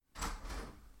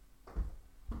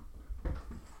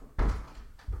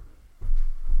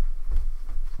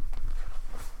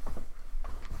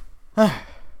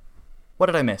What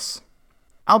did I miss?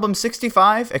 Album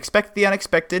 65, Expect the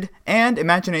Unexpected, and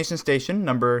Imagination Station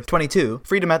number 22,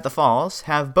 Freedom at the Falls,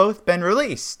 have both been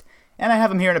released, and I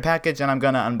have them here in a package and I'm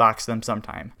gonna unbox them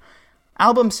sometime.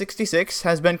 Album 66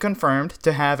 has been confirmed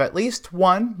to have at least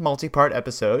one multi-part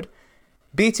episode.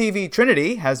 BTV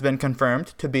Trinity has been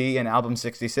confirmed to be in Album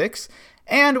 66,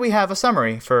 and we have a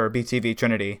summary for BTV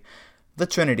Trinity. The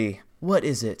Trinity. What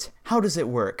is it? How does it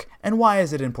work? And why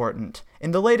is it important?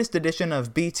 In the latest edition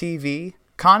of BTV,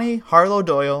 Connie, Harlow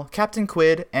Doyle, Captain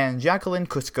Quid, and Jacqueline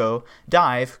Cusco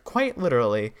dive, quite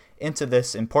literally, into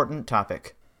this important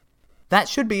topic. That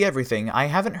should be everything. I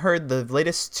haven't heard the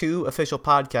latest 2 official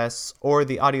podcasts, or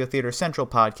the Audio Theater Central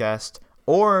podcast,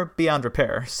 or Beyond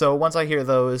Repair, so once I hear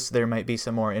those, there might be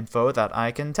some more info that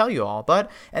I can tell you all.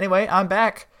 But anyway, I'm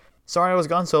back. Sorry I was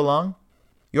gone so long.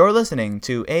 You're listening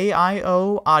to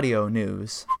AIO Audio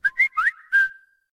News.